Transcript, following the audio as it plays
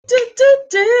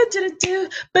I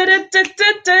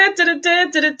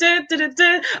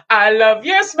love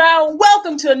your smile.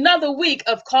 Welcome to another week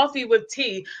of Coffee with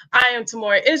Tea. I am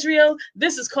Tamora Israel.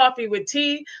 This is Coffee with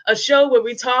Tea, a show where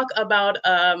we talk about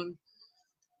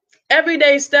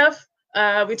everyday stuff.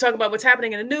 We talk about what's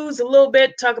happening in the news a little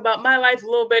bit, talk about my life a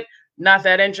little bit. Not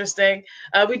that interesting.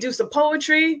 We do some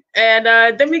poetry, and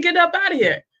then we get up out of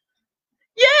here.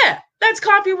 Yeah, that's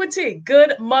Coffee with Tea.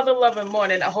 Good mother loving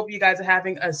morning. I hope you guys are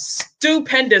having a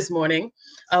stupendous morning,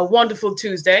 a wonderful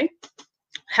Tuesday.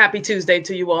 Happy Tuesday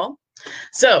to you all.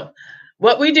 So,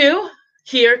 what we do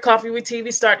here, Coffee with Tea,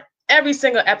 we start every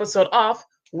single episode off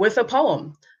with a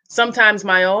poem. Sometimes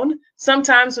my own,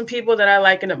 sometimes from people that I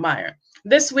like and admire.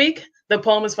 This week, the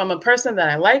poem is from a person that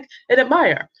I like and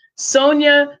admire,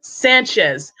 Sonia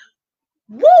Sanchez.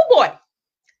 Woo boy!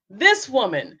 This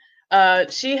woman,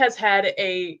 she has had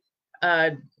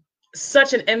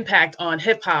such an impact on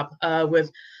hip hop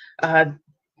with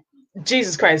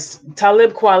Jesus Christ,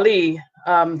 Talib Kweli.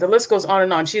 The list goes on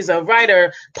and on. She's a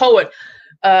writer, poet,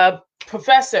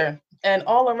 professor, and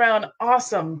all around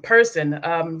awesome person.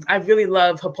 I really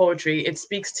love her poetry. It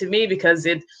speaks to me because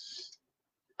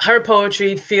her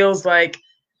poetry feels like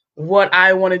what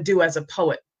I want to do as a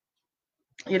poet.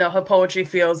 You know, her poetry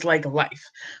feels like life.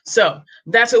 So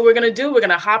that's what we're going to do. We're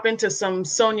going to hop into some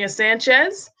Sonia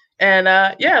Sanchez. And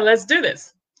yeah, let's do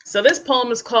this. So this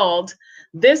poem is called,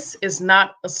 This Is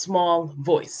Not a Small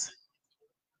Voice.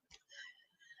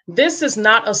 This is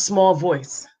not a small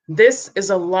voice. This is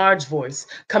a large voice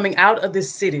coming out of the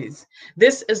cities.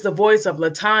 This is the voice of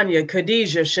Latanya,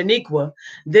 Khadijah, Shaniqua.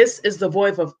 This is the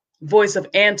voice of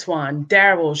Antoine,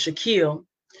 Daryl, Shaquille.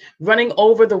 Running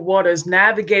over the waters,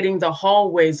 navigating the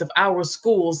hallways of our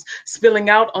schools, spilling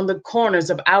out on the corners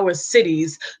of our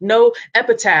cities. No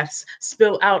epitaphs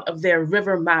spill out of their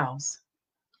river mouths.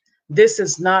 This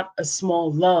is not a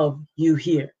small love you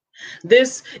hear.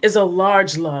 This is a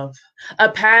large love, a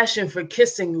passion for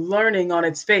kissing, learning on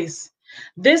its face.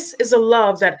 This is a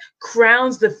love that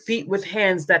crowns the feet with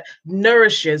hands, that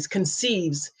nourishes,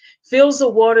 conceives, fills the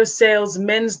water sails,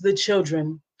 mends the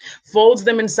children, folds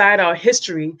them inside our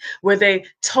history, where they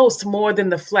toast more than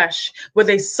the flesh, where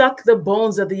they suck the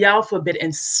bones of the alphabet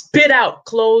and spit out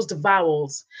closed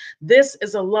vowels. This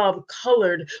is a love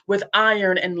colored with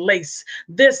iron and lace.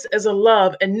 This is a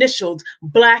love initialed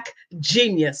Black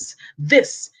Genius.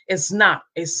 This is not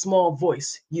a small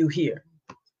voice you hear.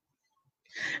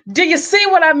 Do you see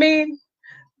what I mean?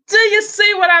 Do you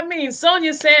see what I mean?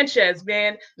 Sonia Sanchez,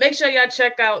 man. Make sure y'all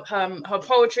check out her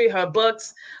poetry, her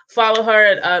books. Follow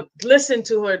her, listen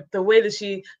to her. The way that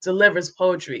she delivers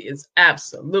poetry is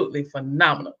absolutely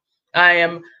phenomenal. I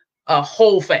am a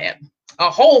whole fan.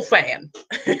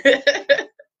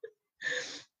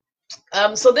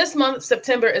 So this month,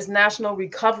 September, is National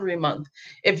Recovery Month.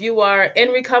 If you are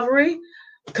in recovery,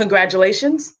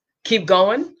 congratulations. Keep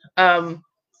going.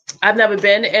 I've never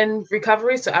been in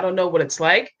recovery, so I don't know what it's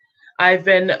like. I've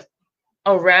been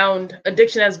around,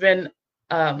 addiction has been,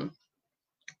 I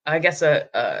guess,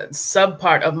 a sub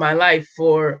part of my life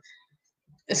for,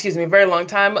 a very long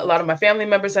time. A lot of my family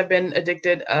members have been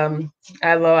addicted. I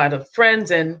have a lot of friends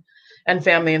and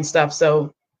family and stuff.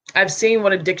 So I've seen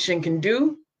what addiction can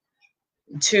do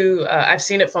to, I've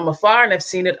seen it from afar and I've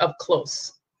seen it up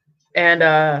close. And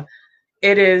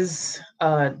it is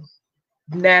a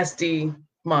nasty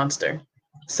monster.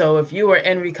 So if you are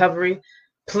in recovery,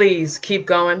 please keep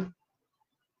going.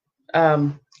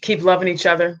 Keep loving each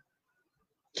other.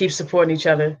 Keep supporting each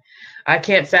other. I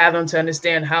can't fathom to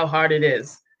understand how hard it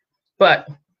is. But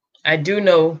I do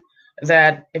know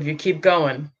that if you keep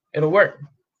going, it'll work.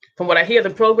 From what I hear, the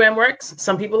program works.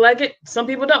 Some people like it. Some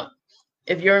people don't.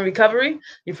 If you're in recovery,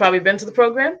 you've probably been to the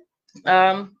program.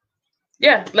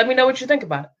 Yeah, let me know what you think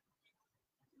about it.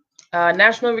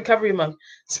 National Recovery Month.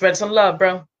 Spread some love,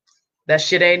 bro. That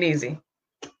shit ain't easy.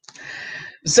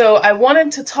 So I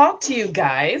wanted to talk to you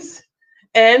guys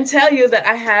and tell you that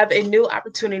I have a new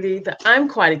opportunity that I'm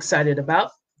quite excited about.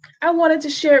 I wanted to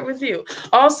share it with you.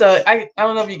 Also, I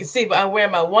don't know if you can see, but I'm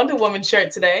wearing my Wonder Woman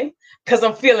shirt today because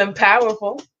I'm feeling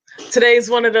powerful. Today's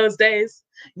one of those days.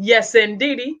 Yes,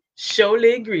 indeedy.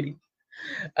 Surely greedy.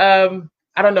 I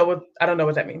don't know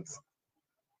what that means.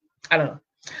 I don't know.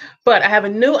 But I have a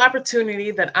new opportunity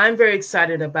that I'm very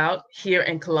excited about here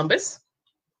in Columbus.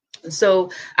 So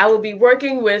I will be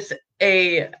working with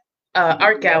a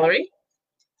art gallery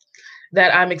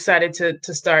that I'm excited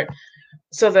to start.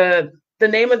 So the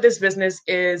name of this business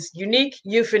is Unique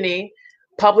Euphony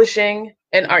Publishing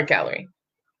and Art Gallery.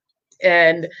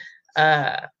 And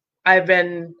I've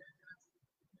been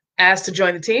asked to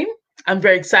join the team. I'm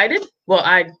very excited. Well,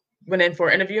 went in for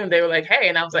an interview and they were like, hey,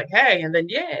 and I was like, hey, and then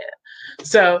yeah.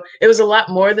 So it was a lot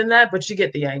more than that, but you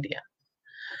get the idea.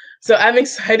 So I'm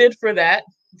excited for that.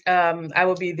 I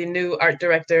will be the new art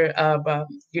director of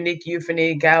Unique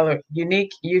Euphony Gallery,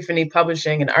 Unique Euphony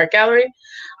Publishing and Art Gallery.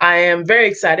 I am very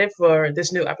excited for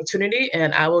this new opportunity,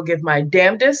 and I will give my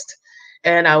damnedest,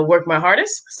 and I'll work my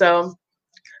hardest. So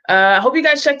I hope you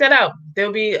guys check that out.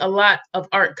 There'll be a lot of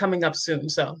art coming up soon,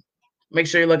 so make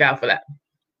sure you look out for that.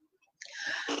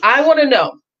 I want to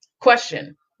know,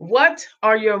 question, what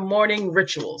are your morning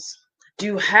rituals? Do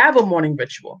you have a morning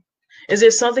ritual? Is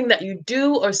there something that you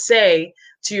do or say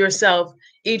to yourself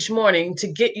each morning to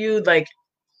get you like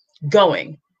going?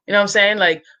 You know what I'm saying?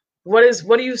 Like, what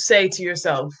do you say to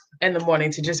yourself in the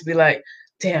morning to just be like,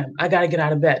 damn, I gotta get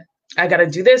out of bed. I gotta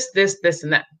do this, this,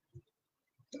 and that.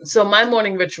 So my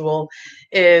morning ritual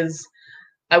is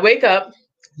I wake up.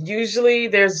 Usually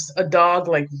there's a dog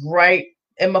like right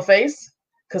in my face.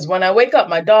 Because when I wake up,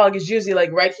 my dog is usually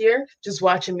like right here, just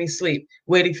watching me sleep,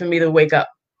 waiting for me to wake up.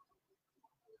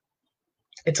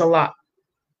 It's a lot.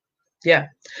 Yeah.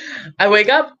 I wake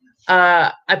up,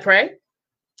 I pray.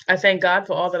 I thank God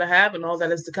for all that I have and all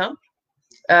that is to come.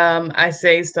 I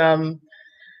say some,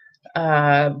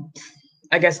 I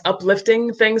guess,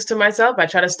 uplifting things to myself. I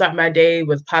try to start my day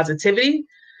with positivity,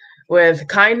 with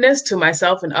kindness to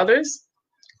myself and others.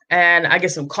 And I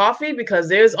get some coffee because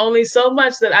there's only so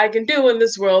much that I can do in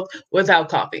this world without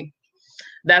coffee.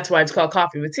 That's why it's called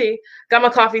Coffee with Tea. Got my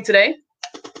coffee today.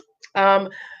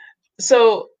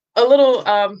 So a little,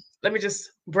 let me just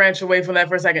branch away from that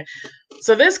for a second.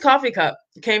 So this coffee cup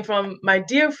came from my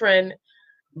dear friend,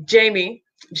 Jamie.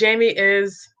 Jamie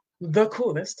is the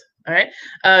coolest. All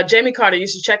right. Jamie Carter, you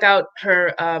should check out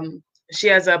her. She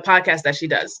has a podcast that she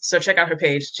does. So check out her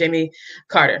page, Jamie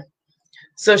Carter.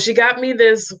 So she got me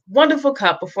this wonderful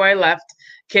cup before I left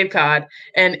Cape Cod.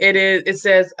 And it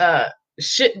says,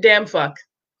 shit, damn, fuck,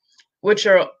 which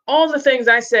are all the things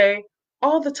I say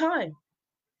all the time.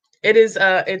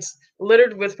 It's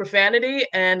littered with profanity,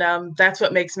 and that's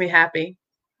what makes me happy.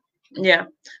 Yeah.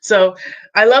 So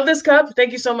I love this cup.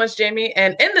 Thank you so much, Jamie.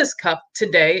 And in this cup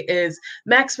today is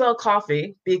Maxwell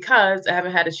coffee, because I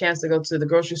haven't had a chance to go to the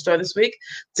grocery store this week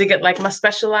to get like my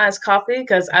specialized coffee,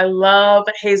 because I love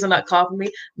hazelnut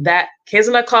coffee. That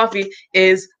hazelnut coffee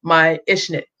is my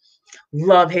ishnit.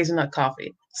 Love hazelnut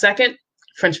coffee. Second,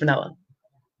 French vanilla.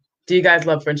 Do you guys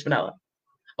love French vanilla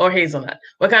or hazelnut?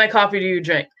 What kind of coffee do you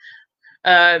drink?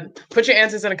 Put your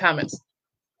answers in the comments.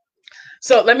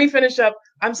 So let me finish up.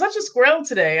 I'm such a squirrel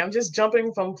today. I'm just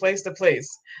jumping from place to place.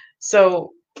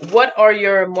 So what are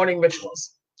your morning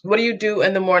rituals? What do you do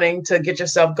in the morning to get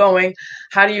yourself going?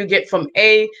 How do you get from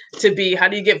A to B? How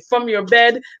do you get from your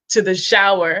bed to the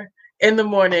shower in the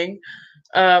morning?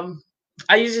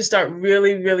 I usually start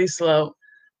really, really slow.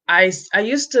 I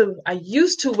used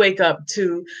to wake up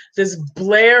to this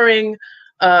blaring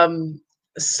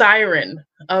siren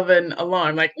of an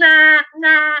alarm, like nah,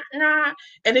 nah, nah,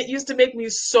 and it used to make me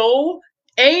so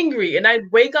angry, and I'd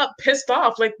wake up pissed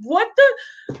off, like what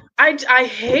the, I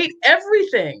hate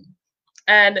everything.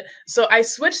 And so I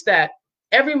switched that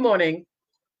every morning.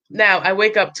 Now I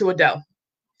wake up to Adele.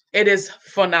 It is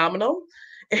phenomenal.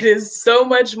 It is so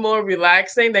much more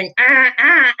relaxing than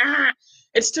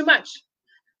It's too much.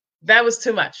 That was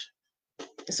too much.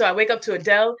 So I wake up to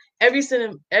Adele every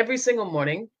single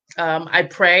morning. I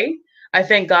pray. I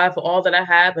thank God for all that I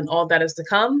have and all that is to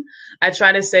come. I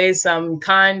try to say some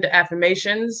kind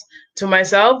affirmations to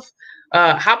myself.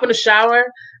 Hop in the shower,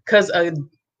 because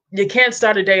you can't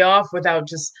start a day off without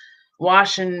just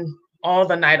washing all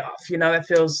the night off. You know, that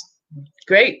feels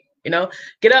great. You know,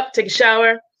 get up, take a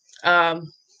shower,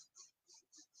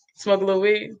 smoke a little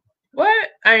weed. What?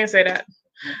 I didn't say that.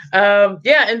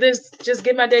 Yeah, and just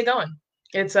get my day going.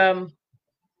 It's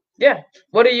yeah.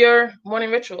 What are your morning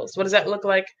rituals? What does that look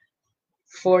like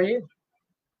for you?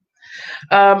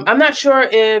 I'm not sure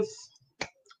if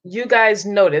you guys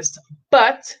noticed,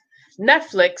 but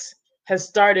Netflix has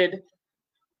started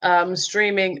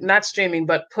not streaming,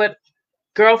 but put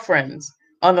Girlfriends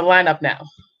on the lineup now.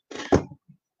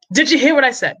 Did you hear what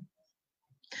I said?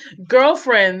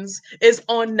 Girlfriends is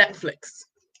on Netflix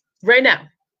right now.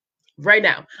 Right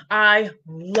now. I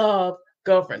love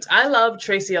Girlfriends. I love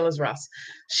Tracee Ellis Ross.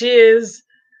 She's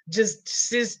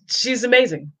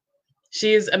amazing.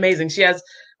 She is amazing. She has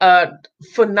a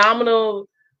phenomenal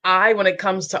eye when it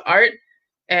comes to art,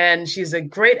 and she's a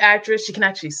great actress. She can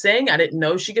actually sing. I didn't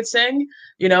know she could sing,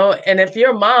 you know. And if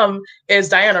your mom is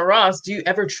Diana Ross, do you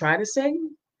ever try to sing?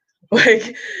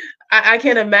 Like, I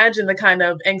can't imagine the kind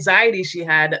of anxiety she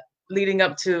had leading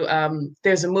up to.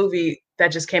 There's a movie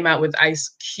that just came out with Ice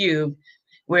Cube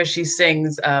where she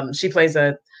sings. She plays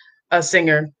a a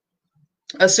singer,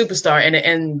 a superstar,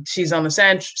 and she's on the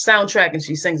soundtrack and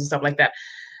she sings and stuff like that.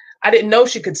 I didn't know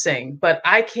she could sing, but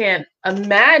I can't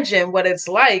imagine what it's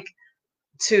like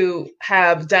to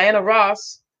have Diana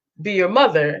Ross be your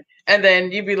mother, and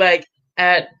then you'd be like,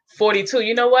 at 42,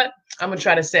 you know what? I'm gonna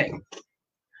try to sing.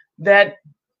 That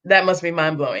must be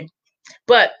mind blowing.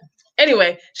 But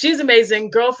anyway, she's amazing.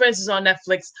 Girlfriends is on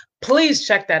Netflix. Please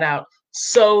check that out.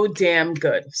 So damn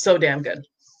good. So damn good.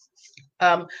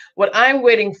 What I'm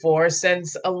waiting for,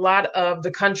 since a lot of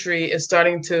the country is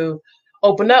starting to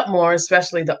open up more,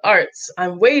 especially the arts,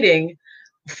 I'm waiting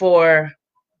for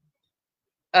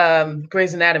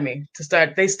Grey's Anatomy to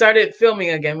start. They started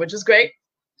filming again, which is great.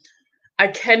 I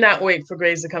cannot wait for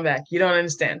Grey's to come back. You don't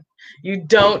understand. You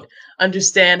don't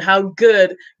understand how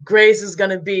good Grey's is going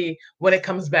to be when it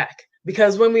comes back.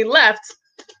 Because when we left,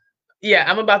 yeah,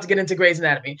 I'm about to get into Grey's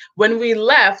Anatomy. When we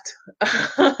left,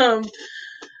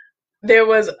 there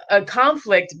was a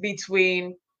conflict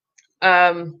between,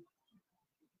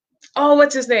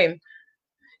 what's his name?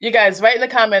 You guys, write in the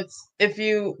comments if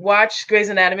you watch Grey's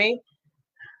Anatomy.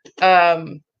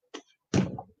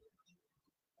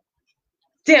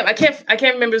 Damn, I can't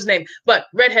remember his name, but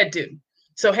redhead dude.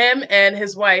 So him and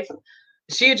his wife,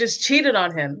 she had just cheated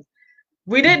on him.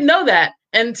 We didn't know that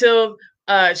until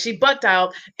she butt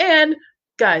dialed. And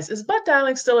guys, is butt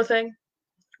dialing still a thing?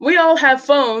 We all have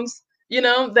phones,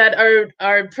 that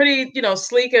are pretty,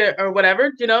 sleek or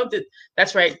whatever,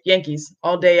 that's right, Yankees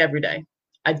all day, every day.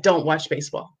 I don't watch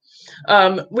baseball.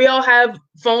 We all have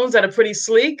phones that are pretty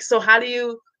sleek. So how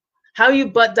are you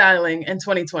butt dialing in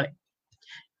 2020?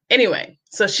 Anyway,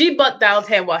 so she butt dialed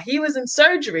him while he was in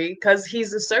surgery because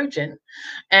he's a surgeon.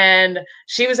 And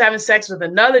she was having sex with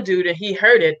another dude and he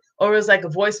heard it, or it was like a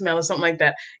voicemail or something like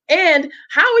that. And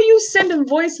how are you sending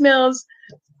voicemails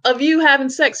of you having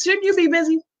sex? Shouldn't you be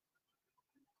busy?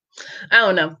 I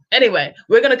don't know. Anyway,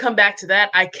 we're going to come back to that.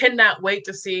 I cannot wait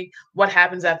to see what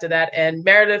happens after that. And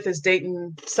Meredith is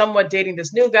somewhat dating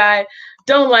this new guy.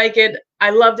 Don't like it. I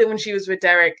loved it when she was with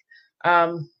Derek.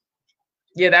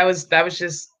 Yeah, that was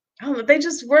just, I don't know, they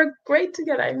just work great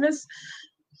together. I miss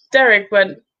Derek,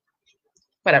 but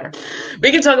whatever.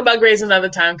 We can talk about Grey's another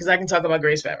time because I can talk about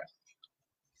Grey's forever.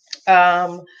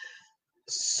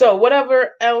 So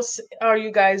whatever else are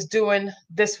you guys doing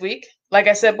this week? Like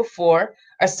I said before,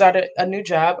 I started a new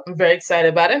job. I'm very excited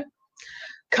about it.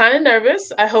 Kind of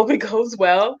nervous. I hope it goes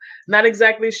well. Not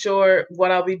exactly sure what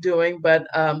I'll be doing, but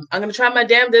I'm going to try my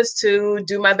damnedest to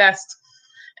do my best.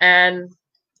 And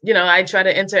I try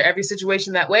to enter every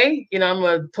situation that way. I'm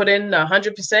going to put in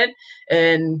 100%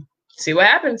 and see what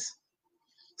happens.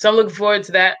 So I'm looking forward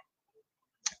to that.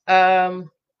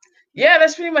 Yeah,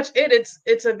 that's pretty much it.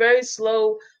 It's a very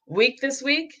slow week this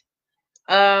week.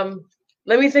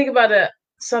 Let me think about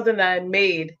something that I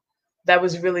made that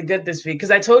was really good this week. Because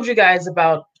I told you guys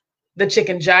about the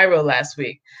chicken gyro last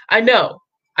week. I know.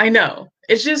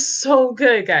 It's just so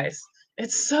good, guys.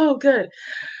 It's so good.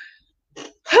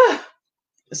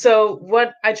 So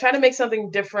what I try to make something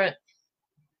different,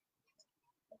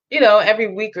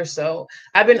 every week or so.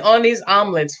 I've been on these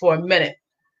omelets for a minute.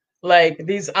 Like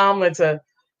these omelets are,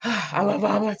 I love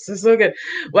omelets. They're so good.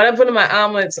 What I put in my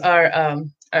omelets are, all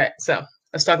right, so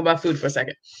let's talk about food for a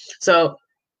second. So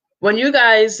when you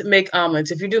guys make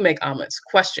omelets, if you do make omelets,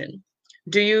 question,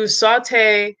 do you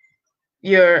saute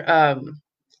your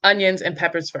onions and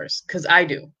peppers first? Because I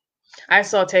do. I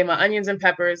saute my onions and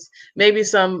peppers, maybe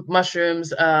some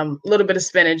mushrooms, a little bit of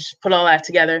spinach, put all that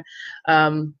together.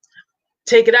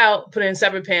 Take it out, put it in a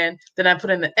separate pan. Then I put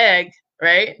in the egg,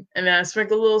 right? And then I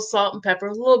sprinkle a little salt and pepper,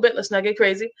 a little bit. Let's not get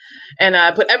crazy. And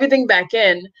I put everything back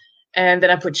in. And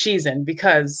then I put cheese in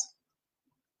because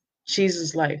cheese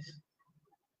is life.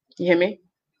 You hear me?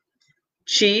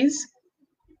 Cheese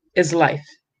is life.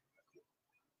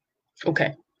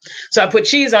 Okay. So I put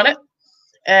cheese on it.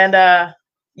 And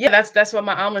yeah, that's what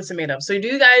my omelets are made of. So do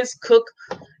you guys cook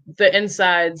the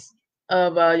insides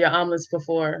of your omelets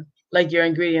before, like your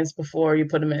ingredients before you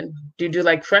put them in? Do you do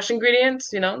like fresh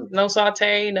ingredients, no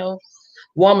saute, no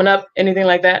warming up, anything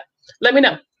like that? Let me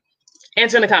know.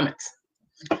 Answer in the comments.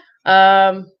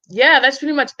 Yeah, that's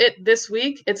pretty much it this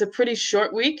week. It's a pretty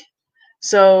short week.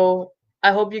 So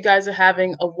I hope you guys are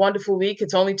having a wonderful week.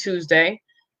 It's only Tuesday.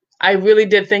 I really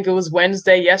did think it was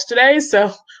Wednesday yesterday,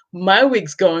 so my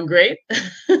week's going great.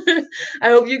 I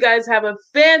hope you guys have a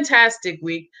fantastic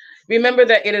week. Remember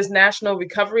that it is National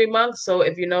Recovery Month, so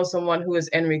if you know someone who is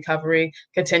in recovery,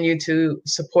 continue to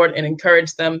support and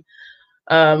encourage them.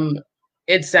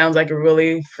 It sounds like a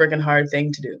really freaking hard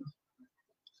thing to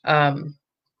do.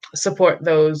 Support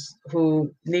those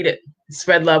who need it.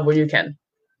 Spread love where you can.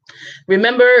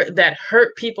 Remember that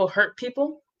hurt people hurt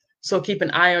people, So keep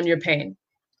an eye on your pain.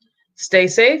 Stay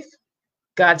safe,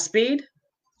 Godspeed,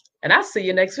 and I'll see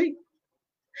you next week.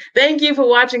 Thank you for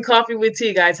watching Coffee with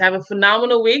Tea, guys. Have a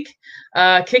phenomenal week.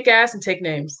 Kick ass and take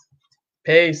names.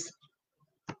 Peace.